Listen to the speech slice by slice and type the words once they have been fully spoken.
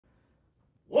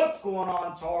What's going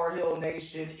on, Tar Heel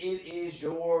Nation? It is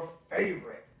your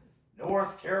favorite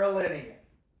North Carolinian,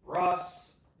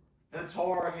 Russ the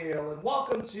Tar Heel, and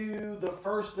welcome to the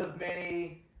first of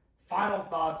many Final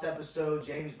Thoughts episode,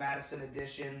 James Madison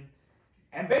edition.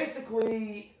 And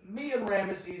basically, me and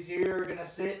Ramesses here are going to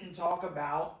sit and talk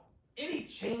about any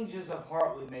changes of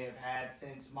heart we may have had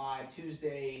since my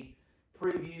Tuesday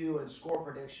preview and score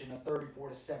prediction of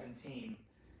 34-17.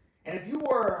 And if you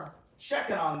were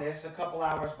checking on this a couple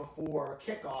hours before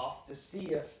kickoff to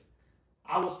see if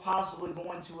I was possibly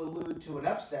going to allude to an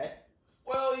upset,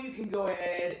 well, you can go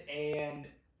ahead and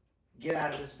get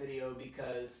out of this video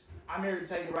because I'm here to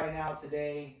tell you right now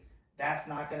today, that's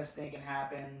not going to stink and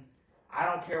happen. I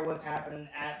don't care what's happening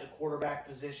at the quarterback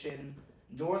position.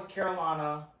 North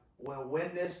Carolina will win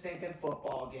this stinking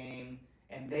football game,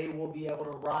 and they will be able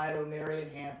to ride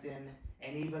O'Marion Hampton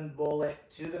and even bullet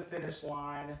to the finish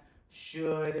line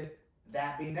should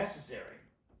that be necessary.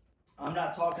 I'm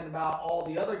not talking about all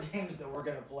the other games that we're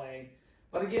going to play,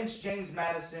 but against James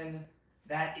Madison,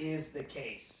 that is the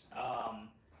case.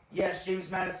 Yes, James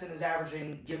Madison is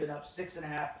giving up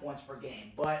 6.5 points per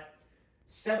game, but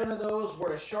 7 of those were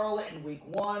to Charlotte in week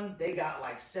 1. They got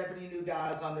like 70 new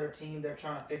guys on their team. They're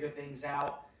trying to figure things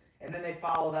out. And then they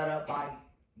follow that up by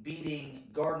beating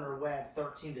Gardner-Webb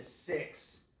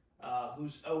 13-6,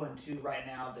 who's 0-2 right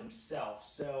now themselves.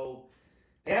 So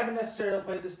they haven't necessarily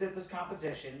played the stiffest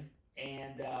competition.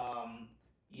 And,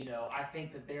 I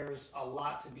think that there's a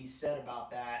lot to be said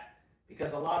about that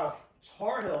because a lot of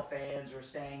Tar Heel fans are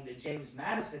saying that James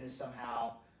Madison is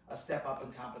somehow a step up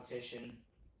in competition.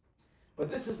 But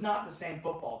this is not the same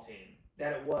football team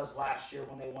that it was last year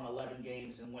when they won 11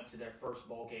 games and went to their first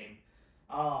bowl game.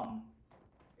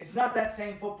 It's not that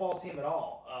same football team at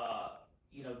all.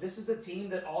 This is a team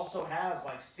that also has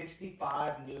like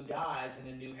 65 new guys and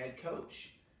a new head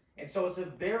coach. And so it's a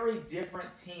very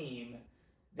different team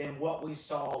than what we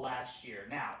saw last year.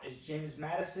 Now, is James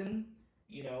Madison,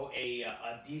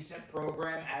 a decent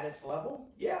program at its level?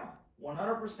 Yeah,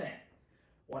 100%.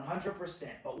 100%.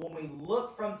 But when we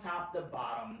look from top to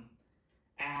bottom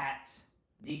at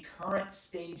the current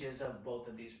stages of both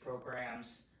of these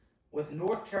programs, with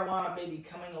North Carolina maybe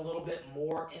coming a little bit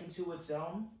more into its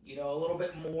own, a little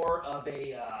bit more of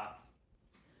a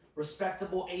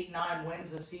respectable 8-9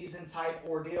 wins a season type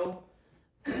ordeal,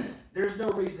 there's no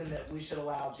reason that we should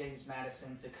allow James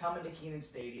Madison to come into Kenan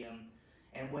Stadium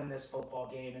and win this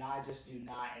football game, and I just do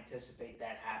not anticipate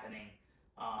that happening.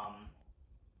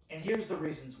 And here's the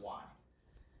reasons why.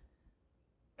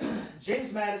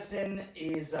 James Madison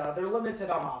is, they're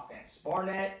limited on offense.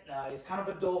 Barnett is kind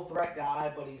of a dual threat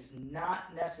guy, but he's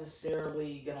not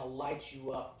necessarily going to light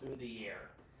you up through the air.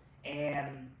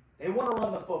 And they want to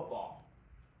run the football.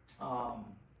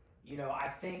 I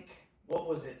think, what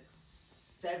was it,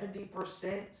 70%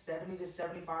 to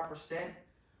 75%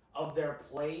 of their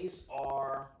plays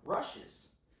are rushes.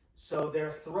 So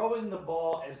they're throwing the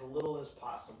ball as little as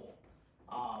possible.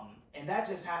 And that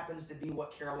just happens to be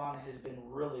what Carolina has been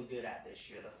really good at this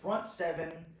year. The front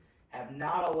 7 have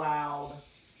not allowed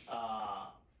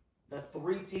the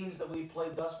 3 teams that we've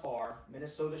played thus far,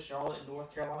 Minnesota, Charlotte, and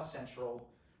North Carolina Central,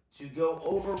 to go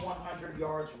over 100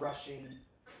 yards rushing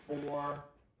for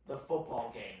the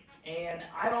football game. And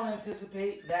I don't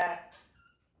anticipate that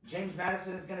James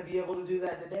Madison is going to be able to do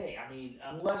that today. I mean,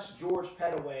 unless George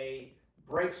Pettaway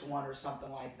breaks one or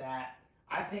something like that,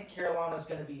 I think Carolina's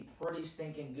going to be pretty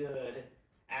stinking good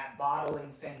at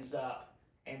bottling things up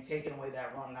and taking away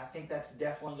that run. And I think that's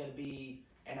definitely going to be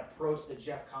an approach that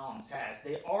Jeff Collins has.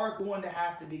 They are going to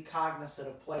have to be cognizant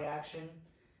of play action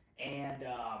and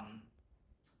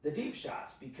the deep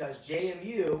shots because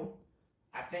JMU,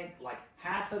 I think like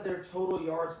half of their total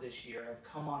yards this year have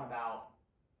come on about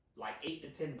like 8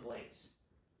 to 10 plays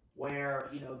where,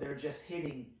 they're just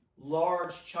hitting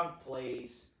large chunk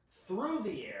plays through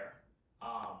the air.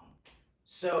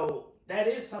 So that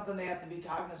is something they have to be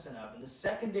cognizant of. And the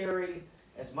secondary,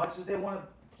 as much as they want to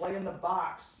play in the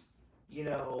box,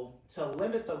 to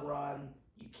limit the run,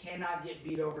 you cannot get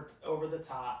beat over the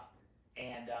top.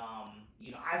 And,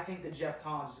 I think that Jeff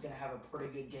Collins is going to have a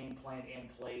pretty good game plan in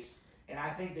place. And I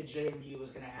think that JMU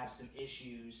is going to have some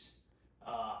issues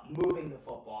moving the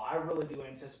football. I really do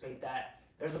anticipate that.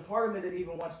 There's a part of me that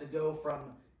even wants to go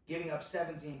from giving up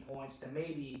 17 points to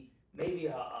maybe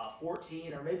a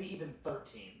 14 or maybe even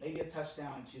 13, maybe a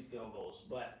touchdown and 2 field goals.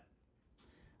 But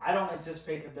I don't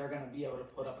anticipate that they're going to be able to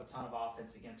put up a ton of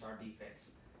offense against our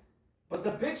defense. But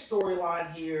the big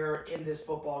storyline here in this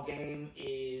football game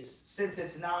is, since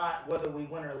it's not whether we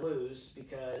win or lose,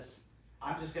 because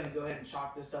I'm just going to go ahead and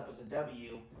chalk this up as a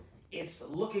W, it's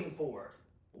looking forward.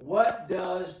 What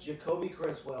does Jacoby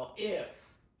Criswell, if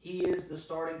he is the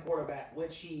starting quarterback,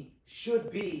 which he should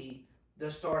be the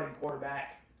starting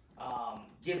quarterback,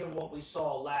 given what we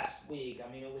saw last week.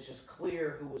 I mean, it was just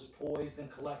clear who was poised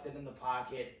and collected in the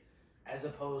pocket as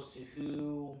opposed to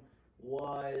who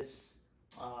was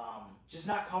just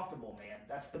not comfortable, man.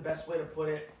 That's the best way to put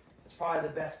it. It's probably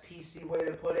the best PC way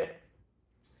to put it.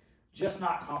 Just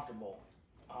not comfortable.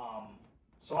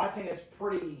 So I think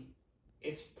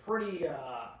it's pretty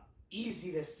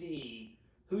easy to see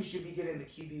who should be getting the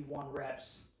QB1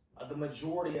 reps, the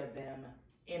majority of them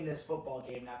in this football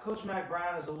game. Now, Coach Mack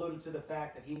Brown has alluded to the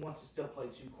fact that he wants to still play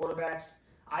 2 quarterbacks.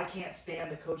 I can't stand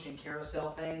the coaching carousel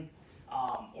thing,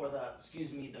 or the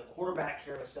quarterback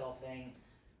carousel thing.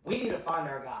 We need to find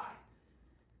our guy.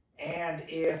 And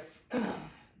if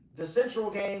the Central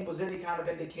game was any kind of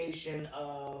indication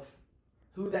of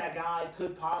who that guy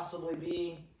could possibly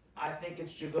be, I think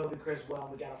it's Jacoby Criswell,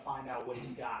 and we got to find out what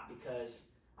he's got, because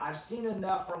I've seen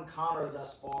enough from Connor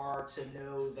thus far to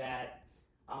know that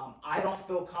I don't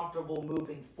feel comfortable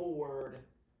moving forward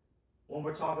when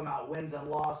we're talking about wins and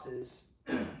losses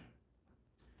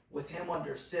with him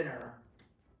under center,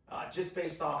 just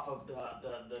based off of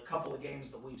the couple of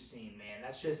games that we've seen, man.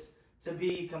 That's just, to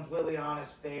be completely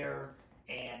honest, fair,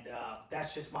 and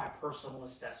that's just my personal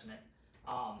assessment.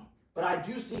 But I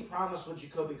do see promise with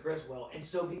Jacoby Criswell, and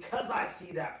so because I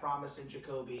see that promise in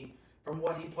Jacoby from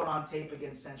what he put on tape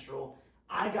against Central,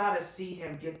 I got to see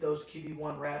him get those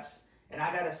QB1 reps, and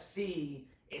I got to see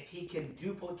if he can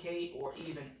duplicate or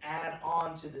even add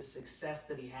on to the success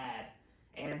that he had.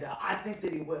 And I think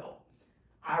that he will.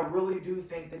 I really do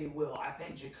think that he will. I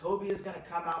think Jacoby is going to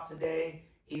come out today.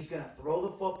 He's going to throw the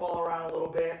football around a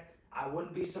little bit. I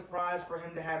wouldn't be surprised for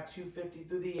him to have 250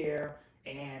 through the air,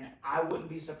 and I wouldn't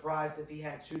be surprised if he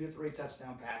had 2 to 3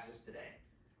 touchdown passes today.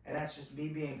 And that's just me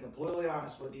being completely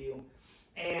honest with you.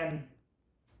 And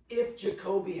if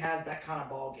Jacoby has that kind of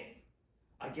ball game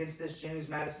against this James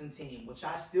Madison team, which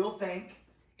I still think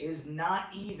is not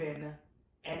even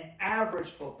an average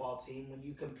football team when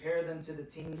you compare them to the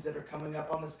teams that are coming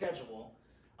up on the schedule,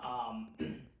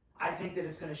 I think that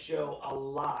it's going to show a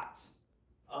lot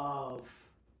of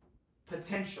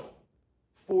potential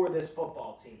for this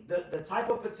football team. The type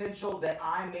of potential that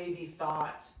I maybe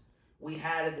thought we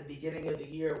had at the beginning of the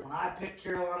year when I picked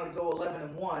Carolina to go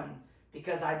 11-1,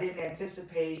 because I didn't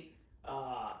anticipate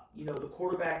the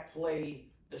quarterback play,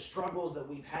 the struggles that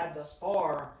we've had thus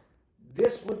far.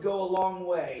 This would go a long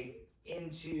way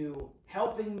into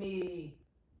helping me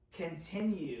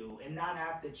continue and not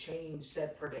have to change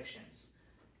said predictions.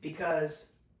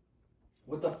 Because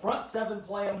with the front 7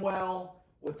 playing well,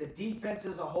 with the defense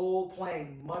as a whole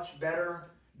playing much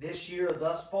better this year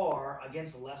thus far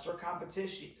against lesser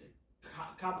competition,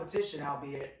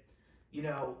 albeit,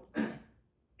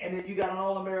 and then you got an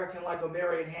All-American like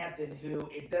Omarion Hampton, who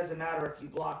it doesn't matter if you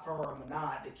block from him or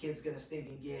not, the kid's going to stink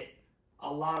and get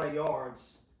a lot of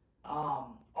yards.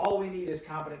 All we need is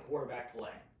competent quarterback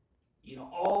play.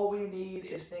 All we need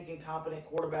is thinking competent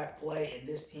quarterback play, and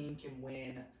this team can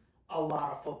win a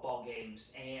lot of football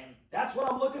games. And that's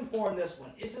what I'm looking for in this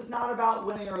one. This is not about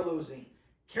winning or losing.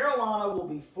 Carolina will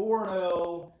be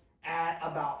 4-0 at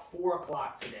about 4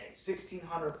 o'clock today.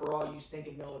 1600 for all you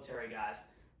stinking military guys.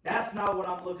 That's not what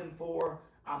I'm looking for.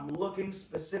 I'm looking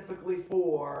specifically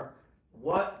for,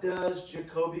 what does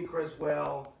Jacoby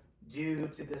Criswell do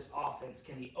to this offense?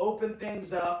 Can he open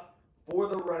things up for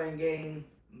the running game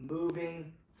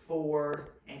moving forward?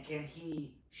 And can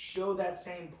he show that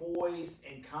same poise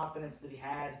and confidence that he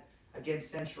had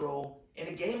against Central in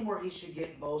a game where he should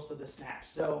get most of the snaps?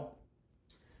 So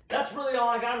that's really all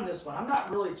I got in this one. I'm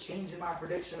not really changing my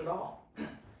prediction at all.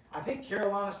 I think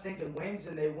Carolina stinking wins,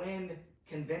 and they win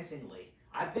convincingly.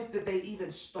 I think that they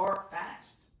even start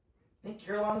fast. I think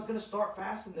Carolina's going to start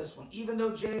fast in this one, even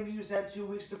though JMU's had 2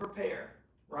 weeks to prepare,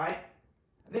 right?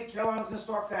 I think Carolina's going to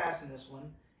start fast in this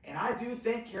one, and I do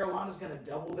think Carolina's going to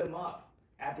double them up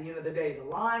at the end of the day. The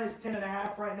line is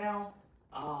 10.5 right now.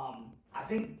 I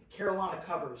think Carolina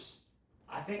covers.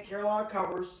 I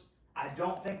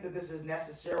don't think that this is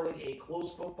necessarily a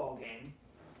close football game,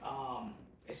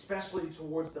 especially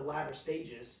towards the latter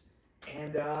stages.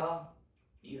 And,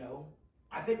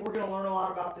 I think we're going to learn a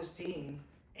lot about this team,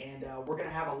 and we're going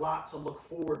to have a lot to look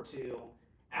forward to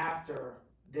after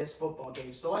this football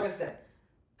game. So like I said,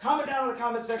 comment down in the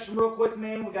comment section real quick,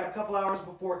 man. We got a couple hours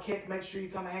before kick. Make sure you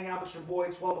come and hang out with your boy,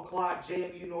 12 o'clock,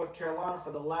 JMU, North Carolina,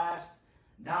 for the last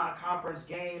non-conference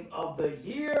game of the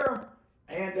year.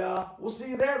 And we'll see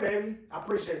you there, baby. I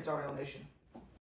appreciate it, Tar Heel Nation.